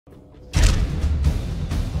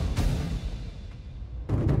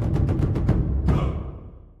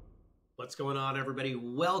What's going on, everybody?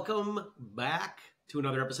 Welcome back to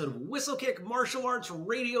another episode of Whistlekick Martial Arts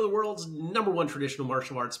Radio, the world's #1 traditional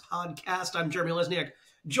martial arts podcast. I'm Jeremy Lesniak,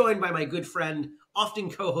 joined by my good friend, often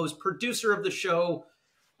co-host, producer of the show,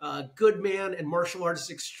 good man and martial artist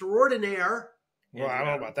extraordinaire. Well, I don't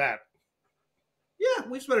know about that. Yeah,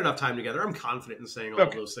 we've spent enough time together. I'm confident in saying all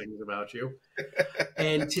of those things about you.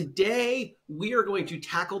 And today we are going to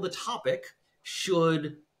tackle the topic,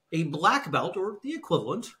 should a black belt or the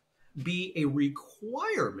equivalent be a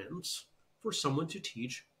requirement for someone to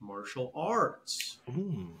teach martial arts?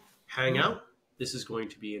 Hang out. This is going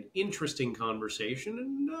to be an interesting conversation,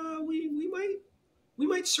 and we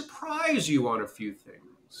might surprise you on a few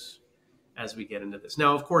things as we get into this.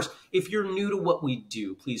 Now, of course, if you're new to what we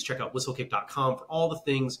do, please check out whistlekick.com for all the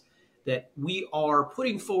things that we are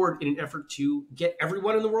putting forward in an effort to get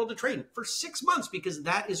everyone in the world to train for 6 months, because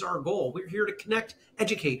that is our goal. We're here to connect,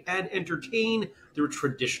 educate, and entertain the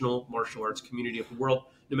traditional martial arts community of the world,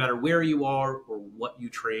 no matter where you are or what you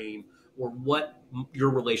train or what your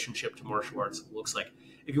relationship to martial arts looks like.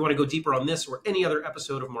 If you want to go deeper on this or any other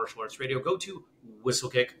episode of Martial Arts Radio, go to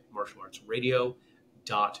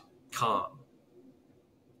whistlekickmartialartsradio.com.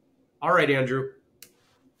 All right, Andrew.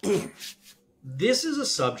 This is a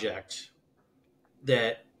subject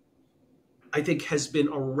that I think has been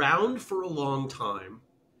around for a long time,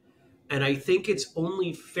 and I think it's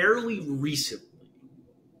only fairly recently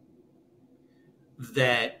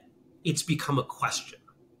that it's become a question.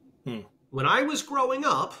 When I was growing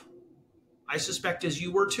up, I suspect as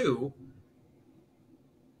you were too,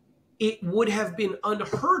 it would have been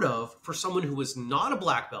unheard of for someone who was not a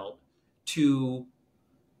black belt to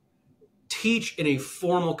teach in a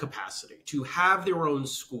formal capacity, to have their own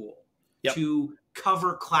school, to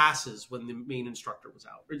cover classes when the main instructor was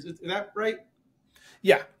out. Is that right?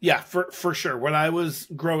 Yeah, for sure. When I was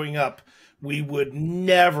growing up, we would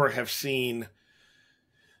never have seen,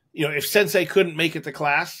 if sensei couldn't make it to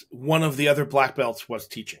class, one of the other black belts was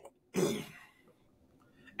teaching.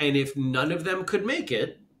 And if none of them could make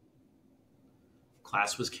it,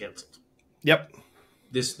 class was canceled. Yep.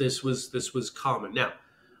 This was common. Now,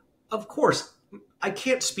 of course, I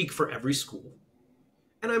can't speak for every school,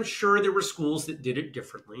 and I'm sure there were schools that did it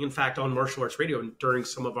differently. In fact, on Martial Arts Radio, during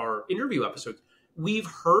some of our interview episodes, we've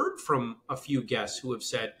heard from a few guests who have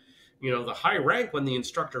said, the high rank when the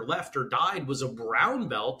instructor left or died was a brown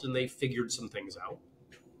belt, and they figured some things out.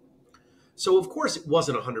 So, of course, it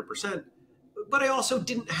wasn't 100%, but I also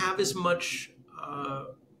didn't have as much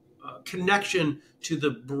connection to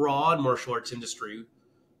the broad martial arts industry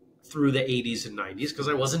through the 80s and 90s, because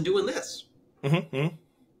I wasn't doing this.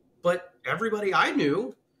 But everybody I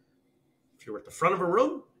knew, if you were at the front of a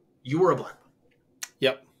room, you were a black belt.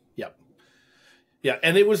 Yep. Yeah,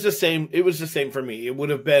 and it was the same. It was the same for me. It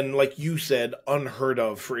would have been, like you said, unheard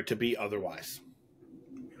of for it to be otherwise.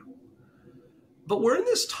 But we're in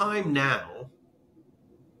this time now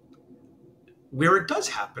where it does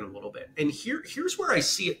happen a little bit. And here's where I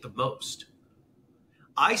see it the most.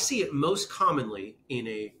 I see it most commonly in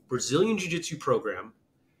a Brazilian Jiu-Jitsu program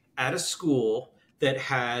at a school that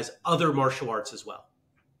has other martial arts as well.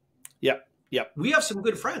 Yep. We have some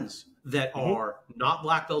good friends that are not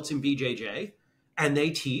black belts in BJJ, and they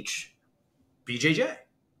teach BJJ.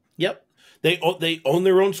 Yep. They own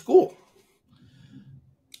their own school.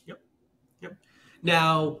 Yep.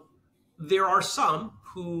 Now, there are some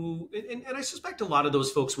who, and I suspect a lot of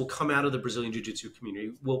those folks will come out of the Brazilian Jiu-Jitsu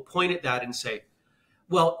community, will point at that and say,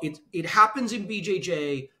 well, it happens in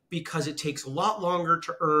BJJ because it takes a lot longer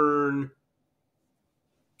to earn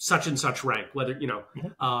such and such rank. Whether,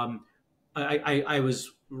 I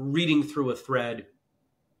was reading through a thread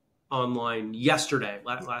online last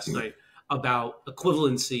night, about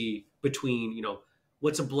equivalency between,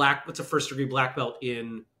 what's a first degree black belt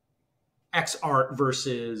in X art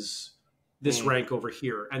versus this rank over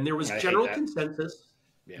here. And there was general consensus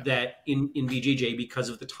that in BJJ, because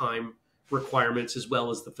of the time requirements as well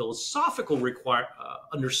as the philosophical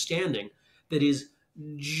understanding that is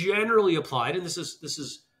generally applied, and this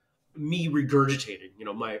is me regurgitating.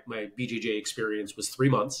 My BJJ experience was 3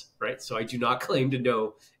 months, right? So I do not claim to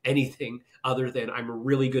know anything other than I'm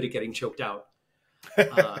really good at getting choked out.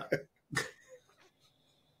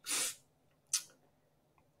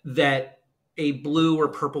 That a blue or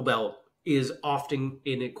purple belt is often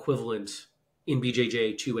an equivalent in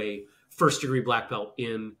BJJ to a first degree black belt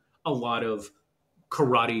in a lot of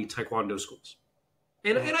karate, taekwondo schools.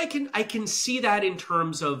 And I can see that in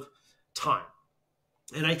terms of time.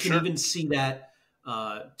 And I can even see that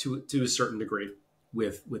to a certain degree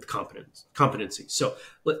with competency. So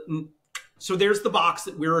there's the box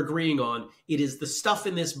that we're agreeing on. It is the stuff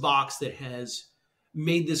in this box that has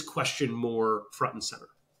made this question more front and center.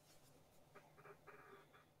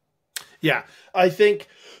 Yeah, I think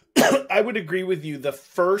I would agree with you. The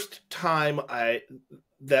first time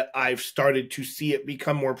I've started to see it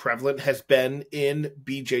become more prevalent has been in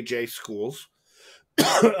BJJ schools.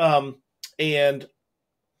 And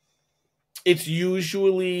it's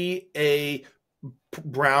usually a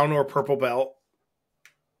brown or purple belt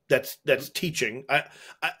that's teaching.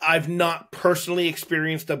 I've not personally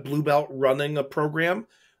experienced a blue belt running a program.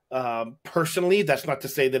 Personally, that's not to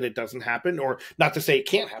say that it doesn't happen, or not to say it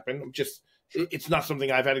can't happen. It's not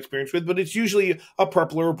something I've had experience with, but it's usually a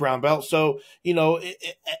purple or a brown belt. So,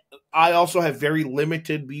 I also have very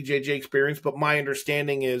limited BJJ experience, but my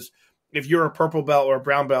understanding is if you're a purple belt or a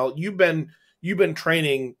brown belt, you've been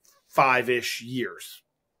training 5-ish years,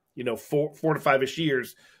 4 to 5-ish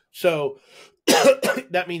years. So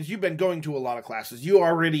that means you've been going to a lot of classes. You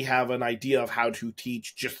already have an idea of how to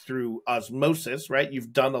teach just through osmosis, right?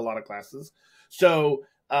 You've done a lot of classes. So,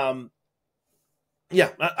 yeah,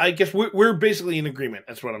 I guess we're basically in agreement.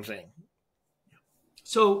 That's what I'm saying.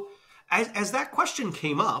 So as that question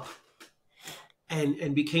came up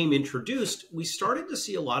and became introduced, we started to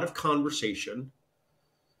see a lot of conversation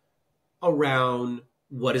around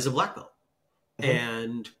what is a black belt,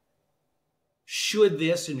 and should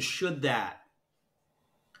this and should that.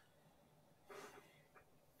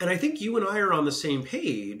 And I think you and I are on the same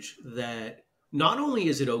page that not only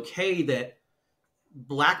is it okay that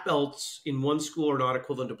black belts in one school are not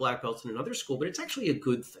equivalent to black belts in another school, but it's actually a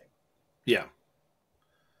good thing. Yeah.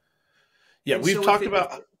 Yeah, And we've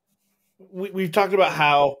talked about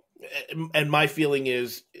how, and my feeling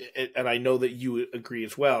is, and I know that you agree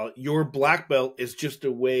as well, your black belt is just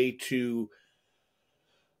a way to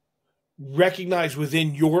recognize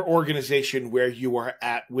within your organization where you are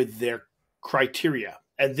at with their criteria.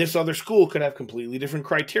 And this other school could have completely different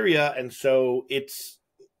criteria. And so it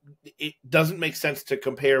doesn't make sense to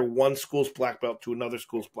compare one school's black belt to another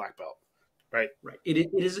school's black belt. Right. Right.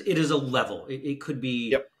 It is a level. It could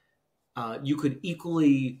be, you could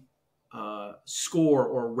equally score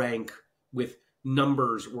or rank with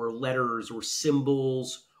numbers or letters or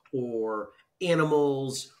symbols or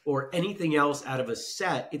animals or anything else out of a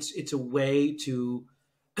set. It's a way to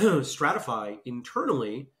stratify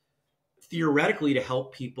internally, theoretically, to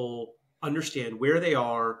help people understand where they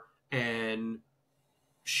are and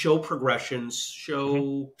show progressions,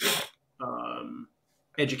 show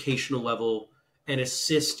educational level, and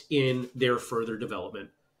assist in their further development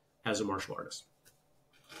as a martial artist.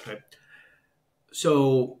 Okay.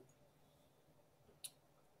 So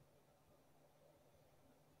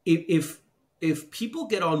if people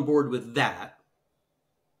get on board with that,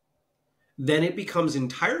 then it becomes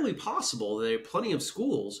entirely possible that at plenty of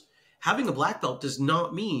schools, having a black belt does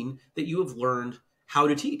not mean that you have learned how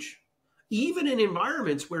to teach, even in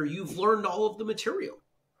environments where you've learned all of the material.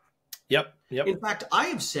 Yep. In fact, I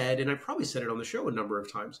have said, and I probably said it on the show a number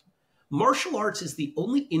of times, martial arts is the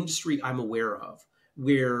only industry I'm aware of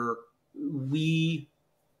where we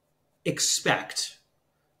expect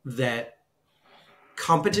that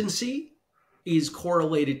competency is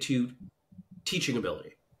correlated to teaching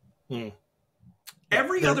ability.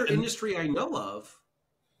 Every other industry I know of,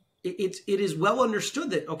 it is well understood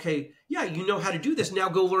that, okay, yeah, you know how to do this. Now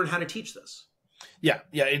go learn how to teach this. Yeah.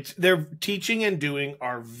 Their teaching and doing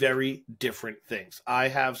are very different things. I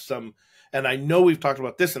have some, and I know we've talked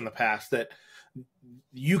about this in the past, that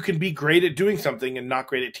you can be great at doing something and not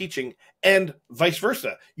great at teaching, and vice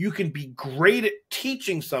versa. You can be great at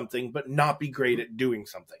teaching something, but not be great at doing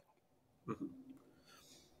something.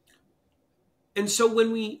 And so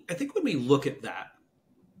when we look at that,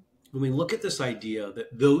 when we look at this idea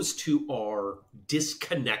that those two are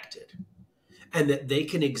disconnected and that they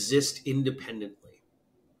can exist independently.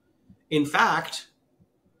 In fact,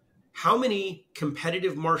 how many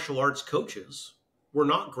competitive martial arts coaches were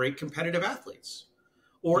not great competitive athletes?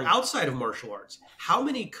 Or outside of martial arts, how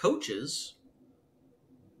many coaches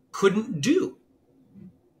couldn't do?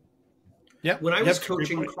 Yeah. When I was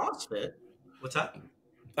coaching CrossFit, what's that?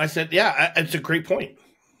 I said, yeah, it's a great point.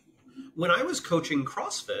 When I was coaching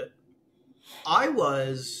CrossFit, I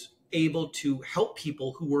was able to help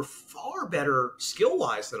people who were far better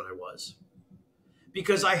skill-wise than I was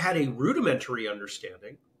because I had a rudimentary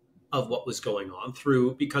understanding of what was going on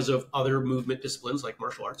because of other movement disciplines like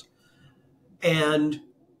martial arts. And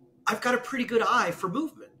I've got a pretty good eye for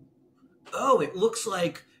movement. Oh, it looks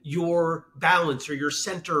like your balance or your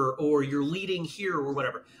center or you're leading here or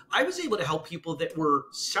whatever. I was able to help people that were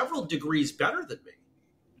several degrees better than me.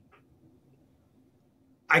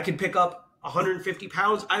 I could pick up 150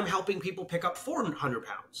 pounds. I'm helping people pick up 400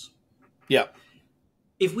 pounds. Yeah.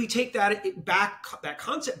 if we take that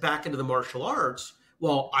concept back into the martial arts,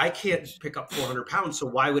 well, I can't pick up 400 pounds, so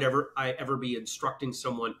why would I ever be instructing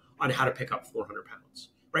someone on how to pick up 400 pounds,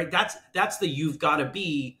 right? That's the you've got to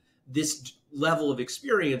be this level of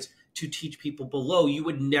experience to teach people below. You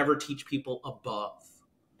would never teach people above.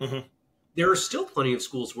 Mm-hmm. There are still plenty of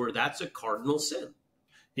schools where that's a cardinal sin.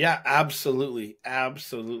 Yeah, absolutely.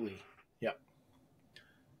 Absolutely. Yeah.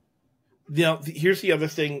 Now, here's the other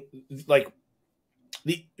thing. Like,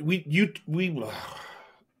 we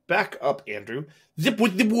back up, Andrew. That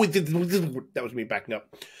was me backing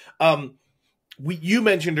up. You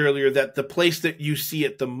mentioned earlier that the place that you see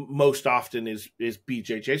it the most often is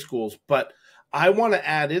BJJ schools, but I want to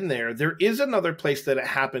add in there is another place that it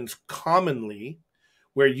happens commonly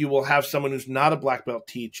where you will have someone who's not a black belt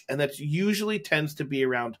teach, and that usually tends to be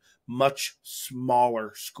around much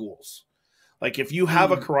smaller schools. Like if you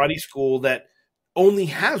have a karate school that only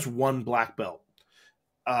has one black belt,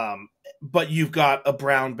 but you've got a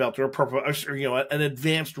brown belt or a purple, or an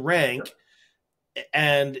advanced rank,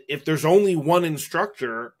 and if there's only one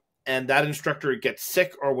instructor and that instructor gets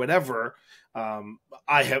sick or whatever,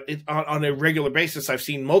 I have it on a regular basis. I've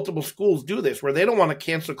seen multiple schools do this where they don't want to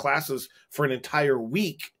cancel classes for an entire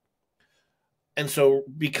week. And so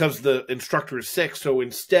because the instructor is sick, so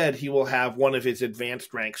instead he will have one of his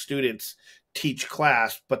advanced rank students teach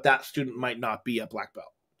class, but that student might not be a black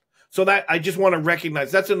belt. So that I just want to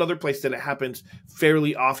recognize that's another place that it happens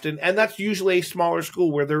fairly often. And that's usually a smaller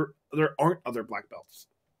school where there aren't other black belts.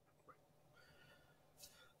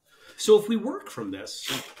 So if we work from this,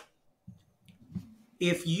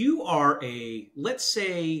 if you are let's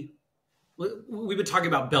say, we've been talking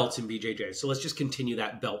about belts in BJJ, so let's just continue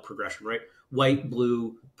that belt progression, right? White,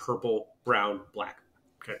 blue, purple, brown, black.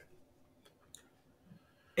 Okay.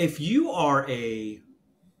 If you are a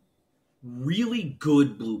really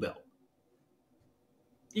good blue belt,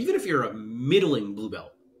 even if you're a middling blue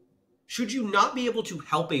belt, should you not be able to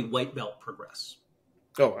help a white belt progress?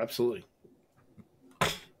 Oh, absolutely.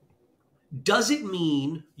 Does it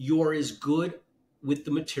mean you're as good with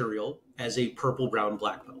the material as a purple, brown,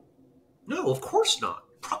 black belt? No, of course not.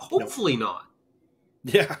 Hopefully not.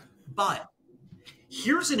 Yeah. But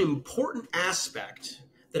here's an important aspect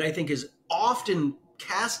that I think is often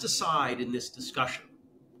cast aside in this discussion.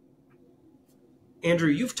 Andrew,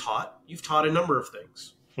 you've taught a number of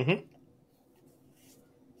things. Mm-hmm.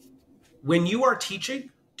 When you are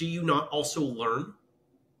teaching, do you not also learn?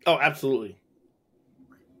 Oh, absolutely.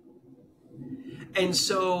 And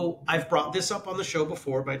so I've brought this up on the show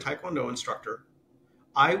before, my Taekwondo instructor.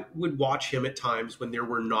 I would watch him at times when there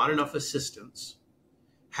were not enough assistants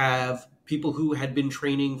have people who had been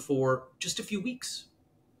training for just a few weeks.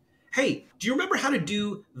 Hey, do you remember how to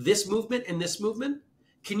do this movement and this movement?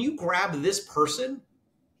 Can you grab this person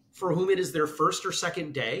for whom it is their first or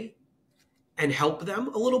second day and help them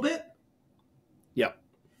a little bit? Yeah.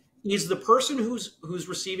 Is the person who's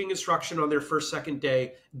receiving instruction on their first, second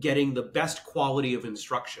day getting the best quality of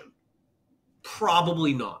instruction?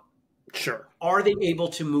 Probably not. Sure. Are they able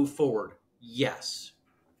to move forward? Yes.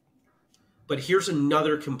 But here's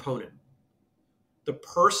another component. The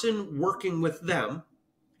person working with them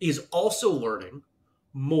is also learning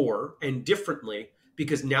more and differently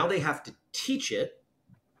because now they have to teach it.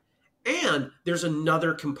 And there's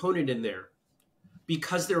another component in there.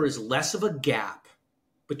 Because there is less of a gap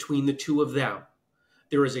between the two of them,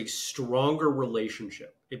 there is a stronger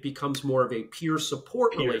relationship. It becomes more of a peer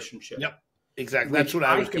support relationship. Yep, exactly. That's what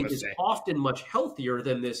I was going to say. Is often much healthier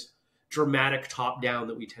than this dramatic top-down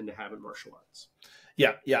that we tend to have in martial arts.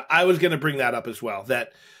 Yeah. I was going to bring that up as well.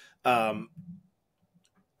 That,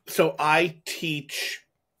 so I teach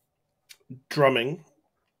drumming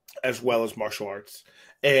as well as martial arts.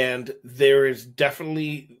 And there is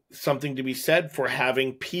definitely something to be said for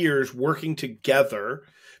having peers working together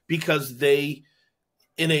because they,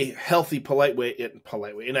 in a healthy,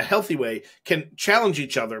 in a healthy way, can challenge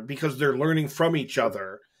each other because they're learning from each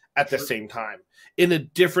other at the same time. In a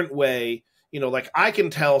different way, like I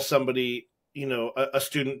can tell somebody, a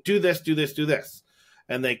student, do this, do this, do this.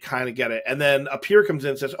 And they kind of get it. And then a peer comes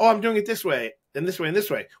in and says, oh, I'm doing it this way and this way and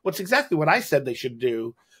this way. Well, it's exactly what I said they should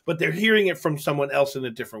do. But they're hearing it from someone else in a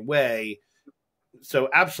different way. So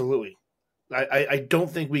absolutely. I don't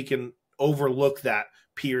think we can overlook that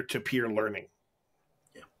peer-to-peer learning.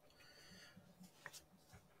 Yeah.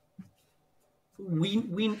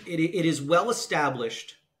 It is well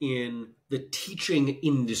established in the teaching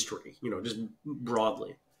industry, just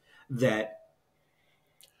broadly, that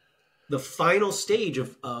the final stage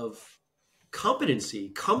of competency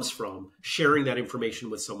comes from sharing that information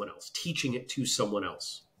with someone else, teaching it to someone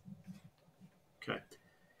else. Okay.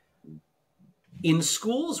 In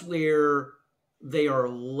schools where they are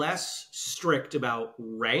less strict about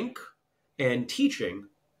rank and teaching,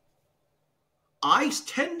 I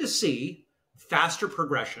tend to see faster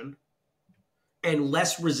progression and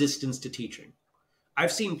less resistance to teaching.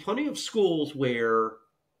 I've seen plenty of schools where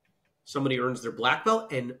somebody earns their black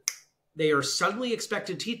belt and they are suddenly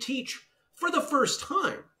expected to teach for the first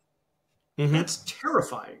time. Mm-hmm. That's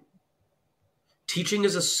terrifying. Teaching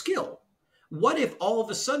is a skill. What if all of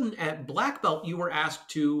a sudden at black belt you were asked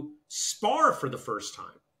to spar for the first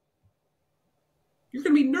time? You're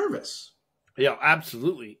going to be nervous. Yeah,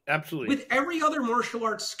 absolutely. Absolutely. With every other martial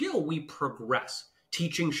arts skill, we progress.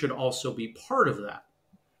 Teaching should also be part of that.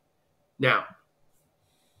 Now,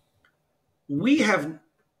 we had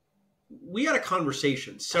a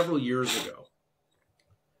conversation several years ago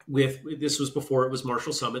this was before it was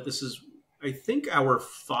Martial Summit. This is, I think, our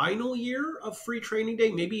final year of Free Training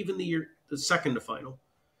Day, maybe even the second to final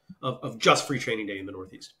of just Free Training Day in the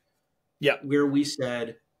Northeast. Yeah. Where we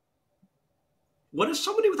said, what if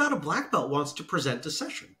somebody without a black belt wants to present a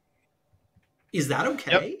session? Is that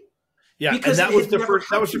okay? Yep. Yeah, because that was the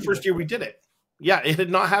first year we did it. Yeah, it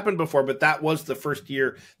had not happened before, but that was the first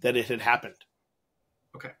year that it had happened.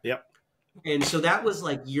 Okay. Yep. And so that was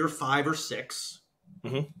like year 5 or 6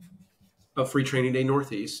 of Free Training Day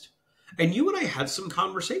Northeast. And you and I had some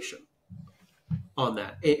conversation on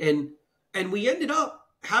that. And we ended up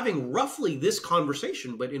having roughly this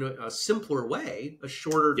conversation, but in a simpler way, a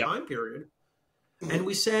shorter time period. And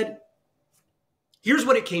we said, here's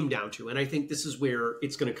what it came down to. And I think this is where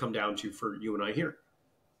it's going to come down to for you and I here.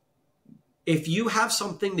 If you have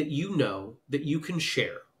something that you know that you can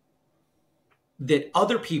share that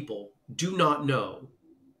other people do not know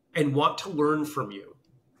and want to learn from you,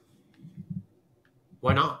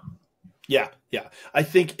 why not? Yeah. I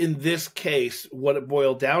think in this case, what it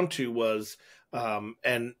boiled down to was,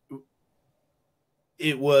 and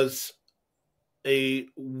it was a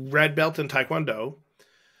red belt in Taekwondo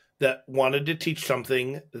that wanted to teach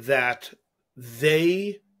something that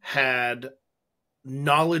they had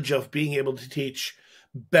knowledge of being able to teach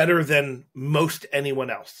better than most anyone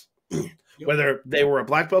else. Whether they were a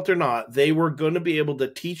black belt or not, they were going to be able to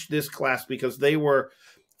teach this class because they were,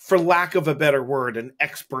 for lack of a better word, an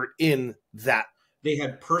expert in that. They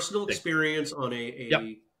had personal experience on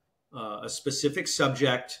a specific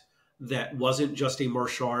subject that wasn't just a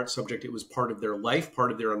martial arts subject. It was part of their life,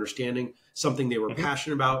 part of their understanding, something they were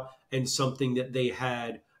passionate about, and something that they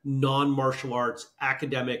had non-martial arts,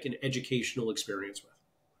 academic, and educational experience with.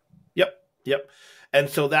 Yep. And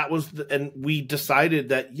so that was, and we decided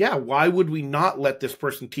that, why would we not let this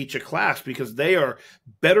person teach a class? Because they are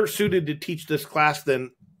better suited to teach this class than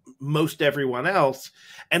most everyone else.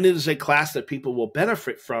 And it is a class that people will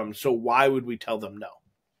benefit from. So why would we tell them no?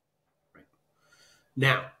 Right.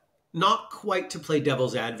 Now, not quite to play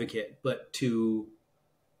devil's advocate, but to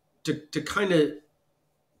kind of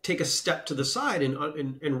take a step to the side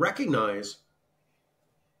and recognize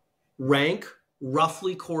rank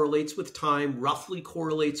roughly correlates with time, roughly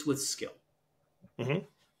correlates with skill.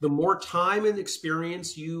 The more time and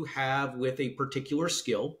experience you have with a particular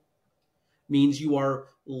skill means you are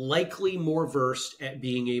likely more versed at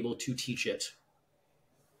being able to teach it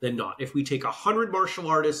than not. If we take 100 martial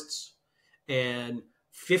artists and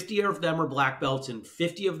 50 of them are black belts and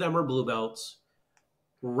 50 of them are blue belts,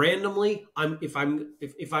 randomly, if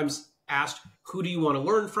I'm asked, who do you want to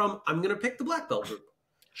learn from? I'm going to pick the black belt group.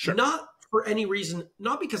 Sure. Not for any reason,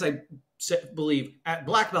 not because I believe at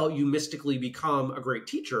black belt you mystically become a great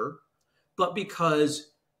teacher, but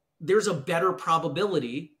because there's a better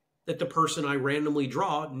probability that the person I randomly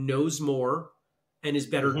draw knows more and is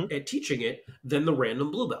better at teaching it than the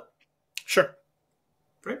random blue belt. Sure.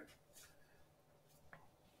 Right?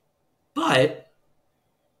 But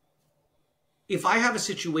if I have a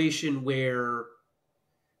situation where,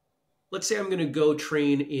 let's say I'm going to go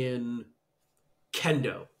train in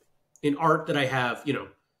Kendo, in art that I have,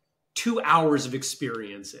 2 hours of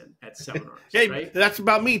experience in at seminars. Hey, right? That's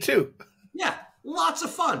about me too. Yeah, lots of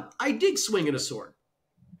fun. I dig swinging a sword.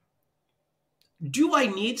 Do I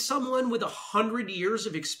need someone with 100 years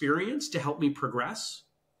of experience to help me progress?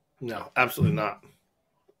 No, absolutely not.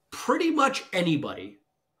 Pretty much anybody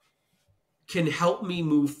can help me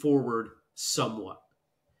move forward somewhat.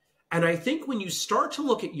 And I think when you start to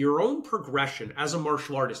look at your own progression as a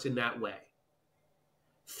martial artist in that way,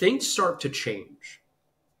 things start to change.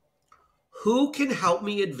 Who can help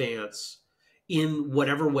me advance in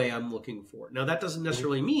whatever way I'm looking for? Now, that doesn't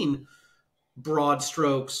necessarily mean broad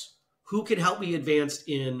strokes. Who can help me advance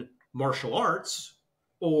in martial arts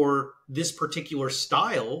or this particular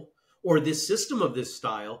style or this system of this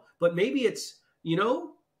style? But maybe it's,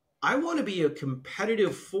 I want to be a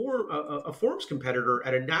competitive a forms competitor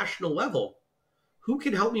at a national level. Who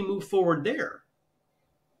can help me move forward there?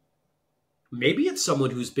 Maybe it's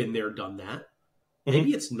someone who's been there, done that.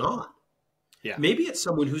 Maybe it's not. Yeah. Maybe it's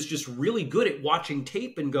someone who's just really good at watching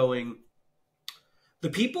tape and going, the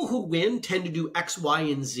people who win tend to do X, Y,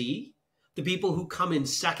 and Z. The people who come in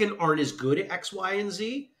second aren't as good at X, Y, and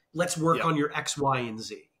Z. Let's work on your X, Y, and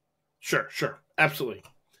Z. Sure. Absolutely.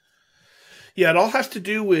 Yeah, it all has to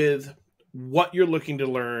do with what you're looking to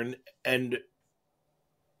learn and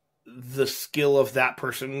the skill of that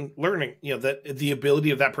person learning, that the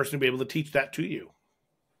ability of that person to be able to teach that to you.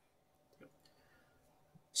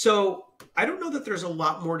 So I don't know that there's a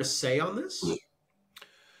lot more to say on this.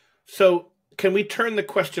 So can we turn the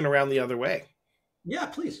question around the other way? Yeah,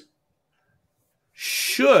 please.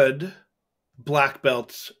 Should black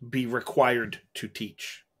belts be required to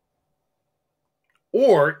teach?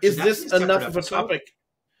 Or is this enough of a topic?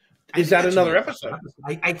 Is that another episode?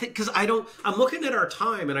 I think, because I'm looking at our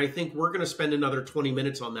time and I think we're going to spend another 20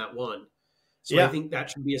 minutes on that one. So I think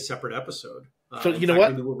that should be a separate episode. So you know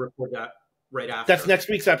what? Maybe we'll record that right after. That's next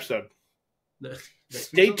week's episode.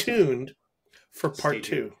 Stay tuned for part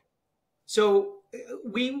 2. So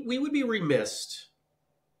we would be remiss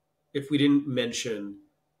if we didn't mention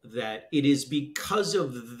that it is because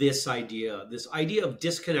of this idea of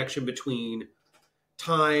disconnection between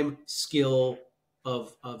time, skill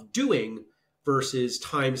of doing versus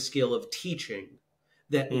time, skill of teaching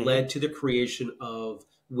that led to the creation of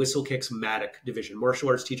Whistlekick's MATIC division, Martial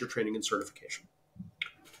Arts Teacher Training and Certification.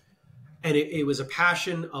 And it was a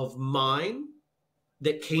passion of mine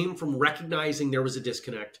that came from recognizing there was a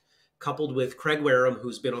disconnect, coupled with Craig Wareham,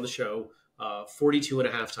 who's been on the show 42 and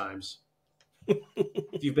a half times.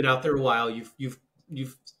 If you've been out there a while,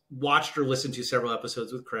 you've watched or listened to several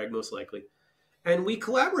episodes with Craig, most likely. And we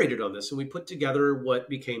collaborated on this, and we put together what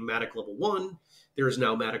became MATIC Level 1. There is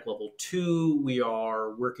now MATIC Level 2. We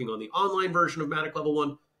are working on the online version of MATIC Level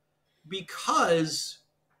 1 because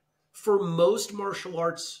for most martial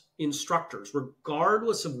arts instructors,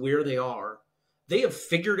 regardless of where they are, they have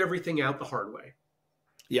figured everything out the hard way.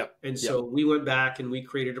 Yep. And so we went back and we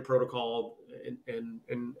created a protocol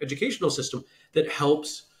and educational system that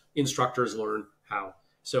helps instructors learn how.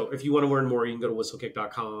 So if you want to learn more, you can go to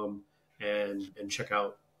whistlekick.com and check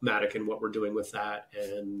out MATIC and what we're doing with that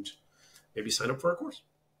and maybe sign up for a course.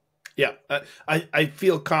 Yeah. I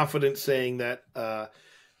feel confident saying that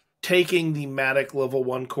taking the MATIC Level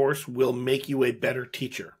 1 course will make you a better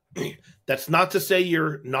teacher. That's not to say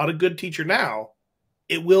you're not a good teacher now.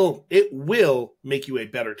 It will make you a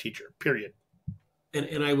better teacher, period.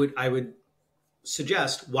 And I would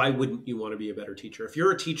suggest, why wouldn't you want to be a better teacher? If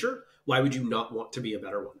you're a teacher, why would you not want to be a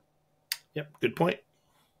better one? Yep, good point.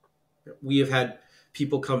 We have had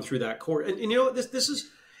people come through that course, and you know, this is,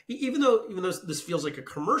 even though this feels like a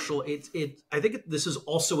commercial, I think this is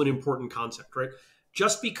also an important concept, right?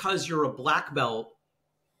 Just because you're a black belt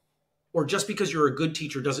or just because you're a good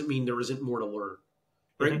teacher doesn't mean there isn't more to learn,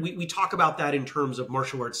 right? Mm-hmm. We talk about that in terms of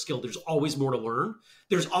martial arts skill. There's always more to learn.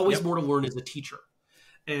 There's always more to learn as a teacher.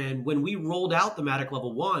 And when we rolled out the MATIC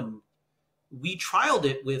Level 1, we trialed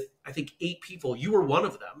it with, I think, 8 people. You were one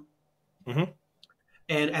of them. Mm-hmm.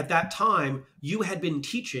 And at that time, you had been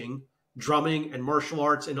teaching drumming and martial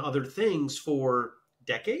arts and other things for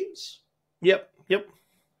decades. Yep.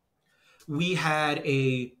 We had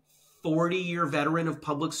a 40-year veteran of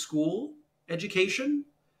public school education,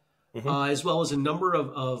 as well as a number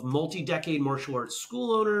of multi-decade martial arts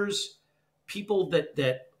school owners, people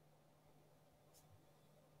that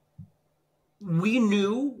we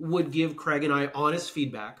knew would give Craig and I honest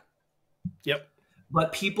feedback. Yep.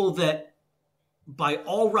 But people that, by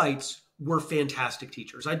all rights, were fantastic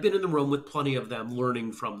teachers. I'd been in the room with plenty of them,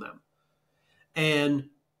 learning from them. And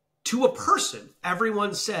to a person,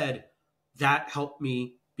 everyone said, that helped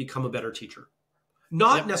me become a better teacher.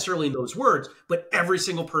 Not necessarily in those words, but every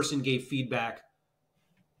single person gave feedback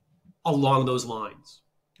along those lines.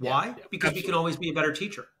 Why? Because we can always be a better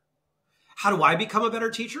teacher. How do I become a better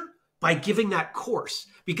teacher? By giving that course.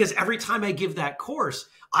 Because every time I give that course,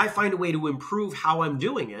 I find a way to improve how I'm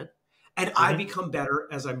doing it. And I become better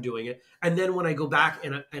as I'm doing it. And then when I go back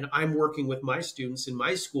and I'm working with my students in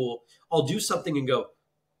my school, I'll do something and go,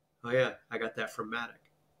 oh yeah, I got that from MATIC.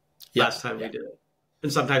 Last time we did it.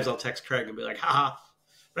 And sometimes I'll text Craig and be like, haha,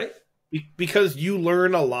 right? Because you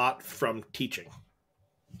learn a lot from teaching.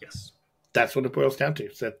 Yes. That's what it boils down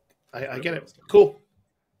to. So I get it. Cool.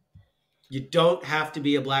 You don't have to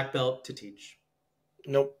be a black belt to teach.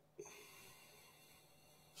 Nope.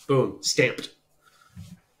 Boom. Stamped.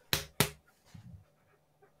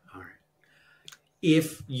 All right.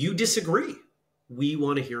 If you disagree We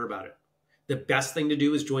want to hear about it. The best thing to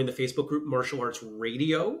do is join the Facebook group Martial Arts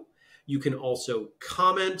Radio. You can also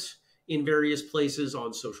comment in various places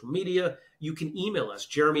on social media. You can email us,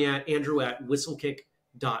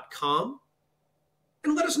 jeremy@andrew@whistlekick.com,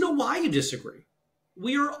 and let us know why you disagree.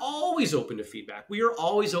 We are always open to feedback. We are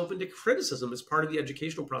always open to criticism as part of the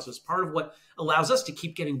educational process, part of what allows us to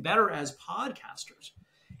keep getting better as podcasters.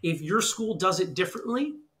 If your school does it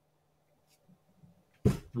differently,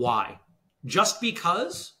 why? Just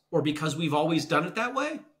because, or because we've always done it that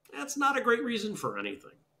way? That's not a great reason for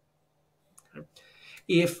anything. Okay.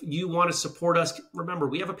 If you want to support us, remember,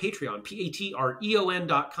 we have a Patreon,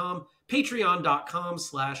 patreon.com,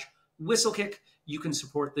 patreon.com/Whistlekick. You can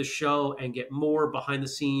support this show and get more behind the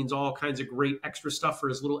scenes, all kinds of great extra stuff for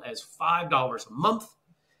as little as $5 a month.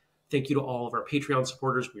 Thank you to all of our Patreon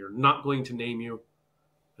supporters. We are not going to name you.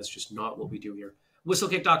 That's just not what we do here.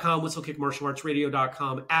 Whistlekick.com,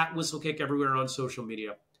 whistlekickmartialartsradio.com, @Whistlekick everywhere on social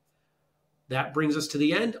media. That brings us to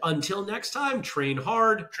the end. Until next time, train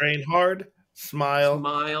hard,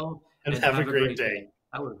 smile, and have a great day.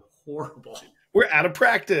 That was horrible. We're out of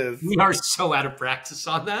practice. We are so out of practice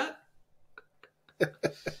on that.